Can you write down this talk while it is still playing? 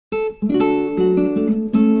Okay,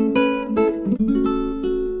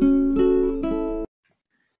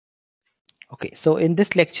 so in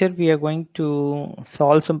this lecture, we are going to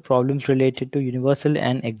solve some problems related to universal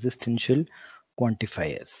and existential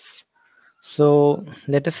quantifiers. So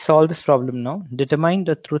let us solve this problem now. Determine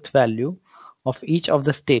the truth value of each of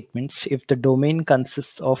the statements if the domain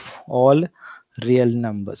consists of all real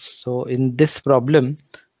numbers. So in this problem,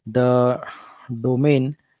 the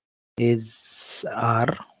domain is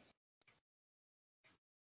R,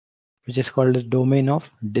 which is called the domain of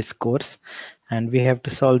discourse, and we have to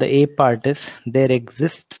solve the A part is there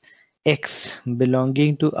exists X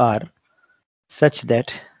belonging to R such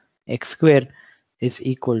that X square is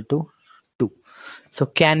equal to 2. So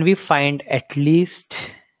can we find at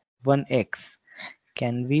least one X?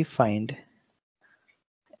 Can we find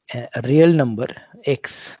a real number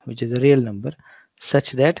X, which is a real number,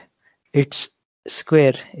 such that its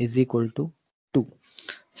square is equal to 2?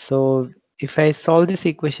 So if I solve this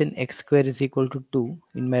equation x square is equal to 2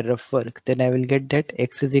 in my rough work, then I will get that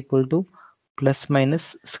x is equal to plus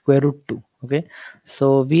minus square root 2. Okay,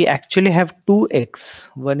 so we actually have 2x.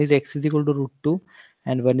 One is x is equal to root 2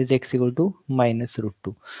 and one is x equal to minus root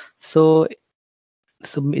 2. So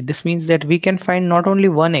this means that we can find not only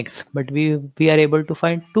one x, but we are able to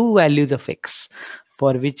find two values of x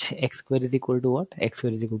for which x square is equal to what? X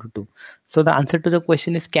square is equal to 2. So the answer to the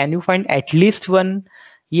question is, can you find at least one?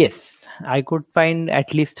 Yes, I could find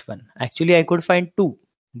at least one. Actually, I could find two,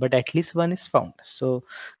 but at least one is found. So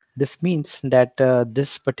this means that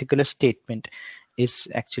this particular statement is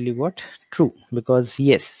actually what? True, because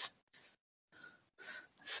yes,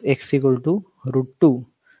 x equal to root 2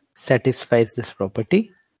 satisfies this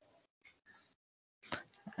property,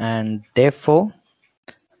 and therefore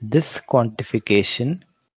this quantification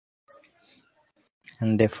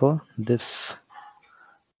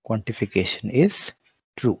is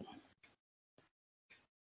true.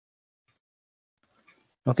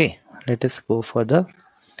 Okay, let us go for the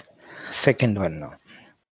second one now.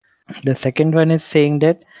 The second one is saying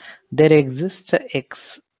that there exists a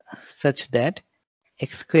x such that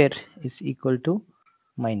x square is equal to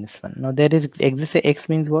minus 1. Now there exists a x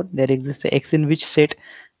means what? There exists a x in which set?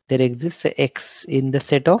 There exists a x in the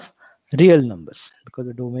set of real numbers, because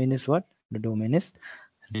the domain is what? The domain is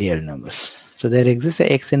real numbers. So there exists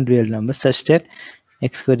a x in real numbers such that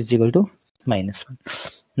x square is equal to minus 1.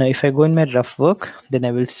 Now if I go in my rough work, then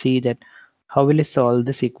I will see that how will I solve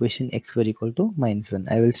this equation x square equal to minus 1.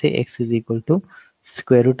 I will say x is equal to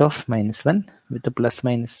square root of minus 1 with a plus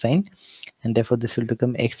minus sign, and therefore this will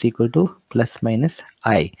become x equal to plus minus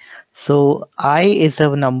I. So I is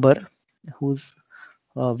a number whose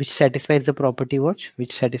which satisfies the property what?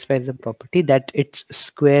 Which satisfies the property that its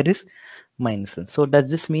square is minus 1. So does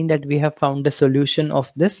this mean that we have found the solution of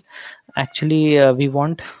this? Actually, we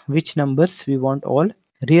want which numbers? We want all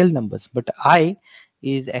real numbers, but I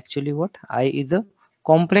is actually what? I is a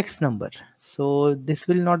complex number. So this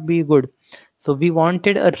will not be good. So we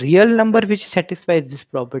wanted a real number which satisfies this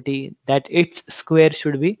property that its square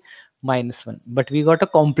should be minus 1, but we got a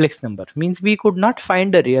complex number, means we could not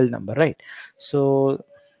find a real number, right? So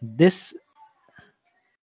this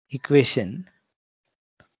equation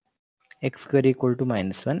x square equal to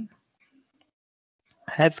minus 1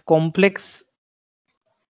 has complex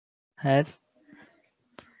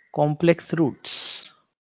roots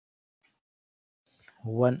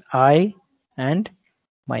 1i and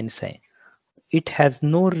minus I. It has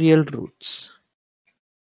no real roots.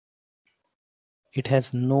 It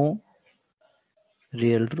has no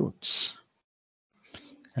real roots,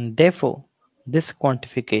 and therefore this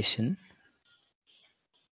quantification,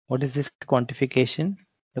 what is this quantification?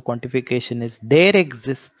 The quantification is there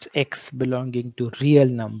exists x belonging to real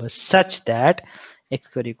numbers such that x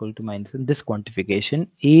square equal to minus 1. This quantification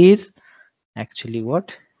is actually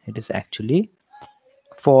what? It is actually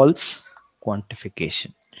false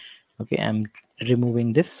quantification. Okay, I'm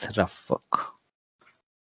removing this rough work.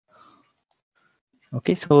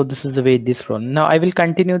 Okay, so this is the way this problem. Now I will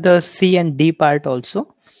continue the C and D part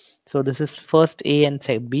also. So this is first A and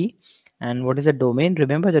set B. And what is the domain?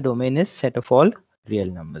 Remember, the domain is set of all real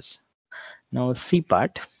numbers. Now C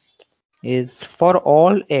part is for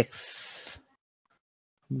all x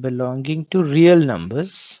belonging to real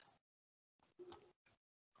numbers,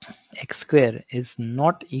 x square is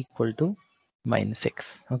not equal to minus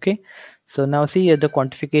x. Okay, so now see here the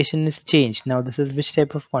quantification is changed. Now this is which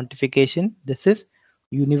type of quantification? This is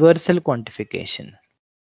universal quantification.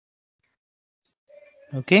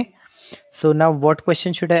 Okay, so now what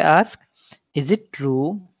question should I ask? Is it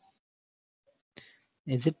true?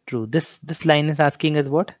 Is it true? This line is asking us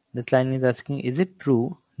what? This line is asking, is it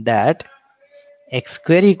true that x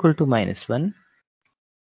square equal to minus 1,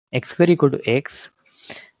 x square equal to x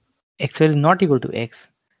square is not equal to x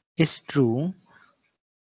is true,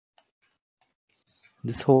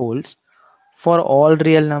 this holds for all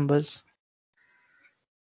real numbers,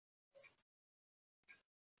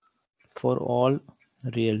 for all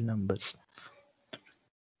real numbers.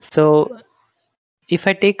 So if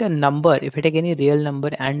I take a number, if I take any real number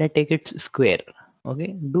and I take its square,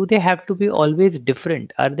 okay, do they have to be always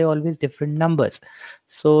different? Are they always different numbers?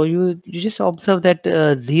 So you just observe that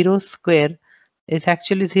 0 square is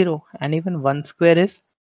actually 0 and even 1 square is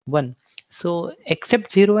 1. So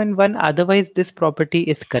except 0 and 1, otherwise this property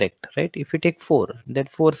is correct, right? If you take 4, that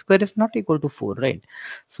 4 square is not equal to 4, right?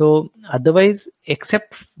 So otherwise,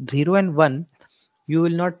 except 0 and 1, you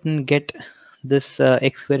will not get this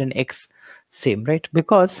x square and x same, right?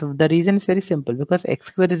 Because the reason is very simple, because x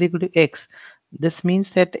square is equal to x. This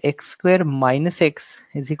means that x square minus x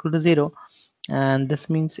is equal to 0, and this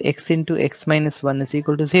means x into x minus 1 is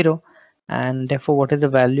equal to 0, and therefore what is the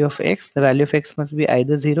value of x? The value of x must be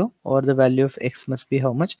either 0, or the value of x must be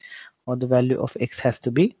how much, or the value of x has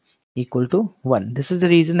to be equal to 1. This is the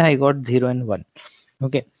reason I got 0 and 1.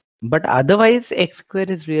 Okay, but otherwise x square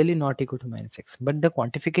is really not equal to minus x. But the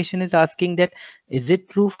quantification is asking that is it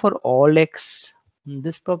true for all x?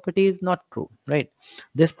 This property is not true, right?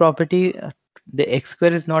 This property, the x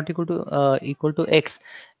square is not equal to x,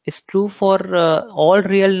 is true for all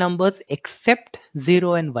real numbers except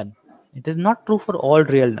 0 and 1. It is not true for all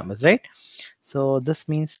real numbers, right? So this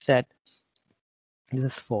means that this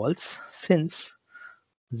is false, since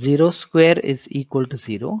 0 square is equal to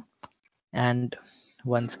 0 and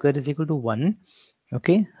 1 square is equal to 1.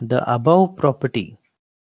 Okay, the above property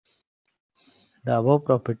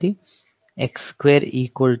x square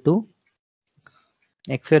equal to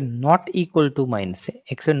x square not equal to minus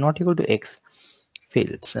x square not equal to x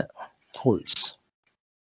fails, holds,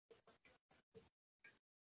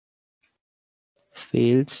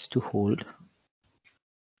 fails to hold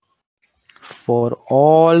for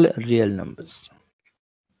all real numbers,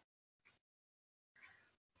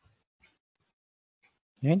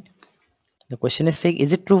 right? The question is saying,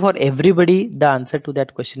 is it true for everybody? The answer to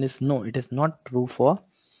that question is no, it is not true for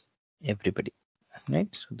everybody, right?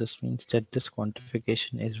 So this means that this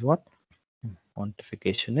quantification is what?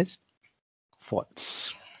 Quantification is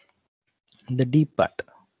false. The deep part.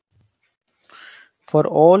 For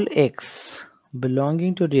all x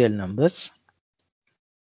belonging to real numbers,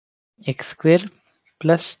 x square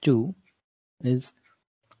plus 2 is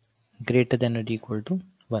greater than or equal to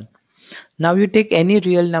 1. Now you take any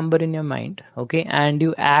real number in your mind, okay, and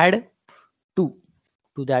you add 2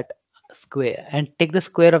 to that square and take the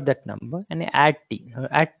square of that number and add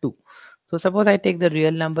 2. So suppose I take the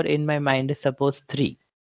real number in my mind is suppose 3.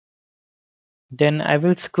 Then I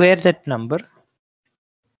will square that number,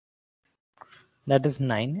 that is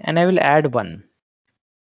 9, and I will add 1.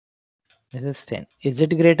 This is 10. Is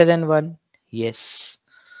it greater than 1? Yes.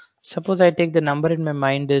 Suppose I take the number in my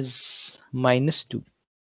mind is minus 2.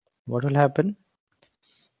 What will happen?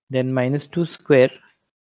 Then minus 2 square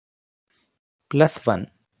plus 1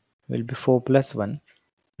 will be 4 plus 1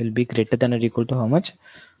 will be greater than or equal to how much?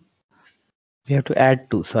 We have to add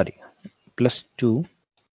 2, sorry, plus 2,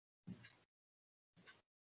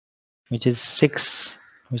 which is 6,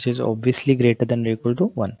 which is obviously greater than or equal to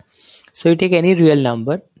 1. So you take any real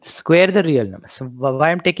number, square the real number. So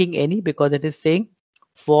why I'm taking any? Because it is saying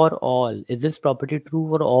for all. Is this property true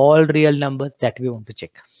for all real numbers? That we want to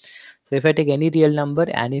check. So if I take any real number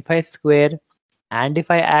and if I square and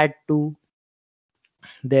if I add 2,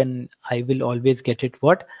 then I will always get it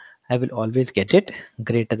what? I will always get it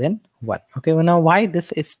greater than 1. Okay, well, now why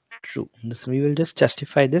this is true? This we will just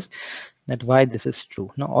justify this, that why this is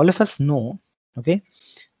true. Now all of us know, okay,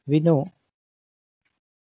 we know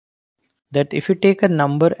that if you take a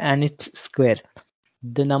number and its square,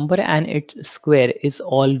 the number and its square is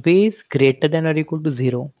always greater than or equal to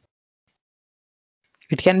 0.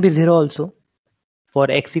 It can be 0 also. For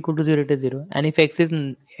x equal to 0, it is 0. And if x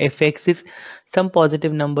is some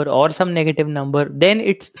positive number or some negative number, then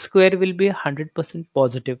its square will be 100%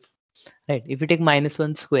 positive. Right? If you take minus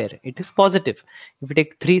 1 square, it is positive. If you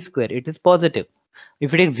take 3 square, it is positive.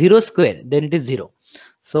 If you take 0 square, then it is 0.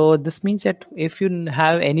 So this means that if you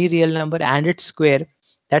have any real number and its square,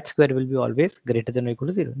 that square will be always greater than or equal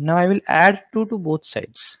to 0. Now I will add 2 to both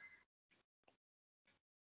sides.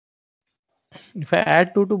 If I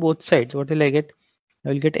add 2 to both sides, what will I get? I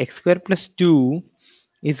will get x square plus 2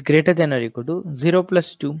 is greater than or equal to 0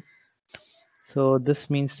 plus 2. So this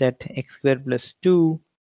means that x square plus 2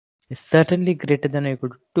 is certainly greater than or equal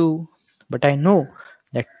to 2. But I know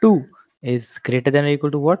that 2 is greater than or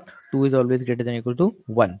equal to what? 2 is always greater than or equal to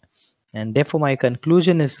 1. And therefore my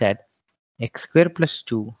conclusion is that x square plus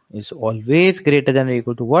 2 is always greater than or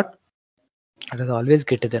equal to what? It is always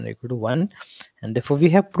greater than or equal to 1. And therefore we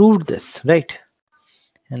have proved this, right?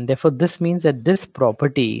 And therefore this means that this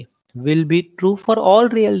property will be true for all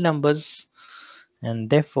real numbers. And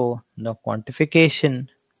therefore the quantification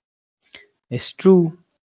is true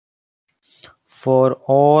for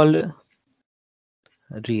all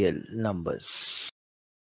real numbers.